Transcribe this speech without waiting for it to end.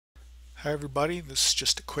Hi everybody, this is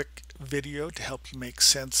just a quick video to help you make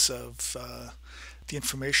sense of the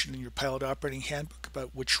information in your pilot operating handbook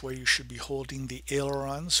about which way you should be holding the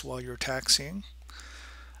ailerons while you're taxiing.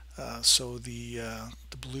 So the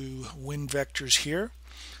blue wind vectors here,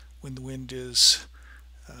 when the wind is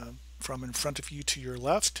from in front of you to your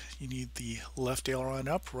left, you need the left aileron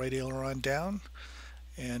up, right aileron down.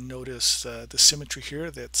 And notice the symmetry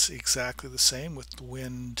here, that's exactly the same with the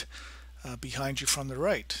wind behind you from the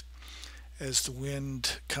right. As the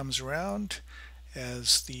wind comes around,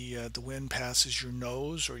 as the wind passes your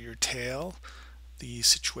nose or your tail, the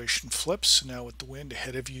situation flips. Now with the wind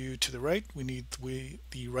ahead of you to the right, we need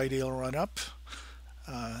the right aileron up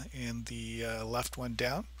and the left one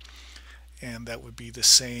down. And that would be the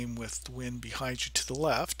same with the wind behind you to the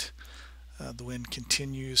left. The wind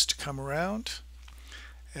continues to come around.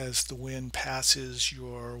 As the wind passes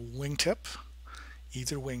your wingtip,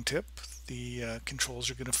 either wingtip, the controls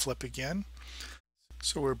are going to flip again.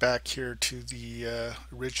 So we're back here to the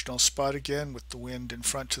original spot again with the wind in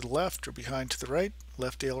front to the left or behind to the right,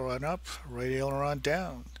 left aileron up, right aileron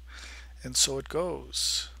down, and so it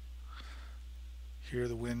goes. Here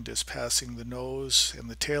the wind is passing the nose and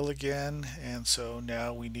the tail again, and so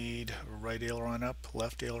now we need right aileron up,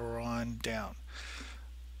 left aileron down.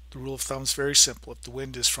 The rule of thumb is very simple. If the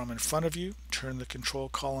wind is from in front of you, turn the control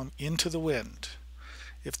column into the wind.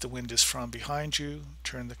 If the wind is from behind you,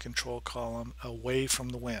 turn the control column away from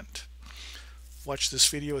the wind. Watch this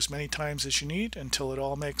video as many times as you need until it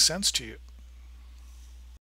all makes sense to you.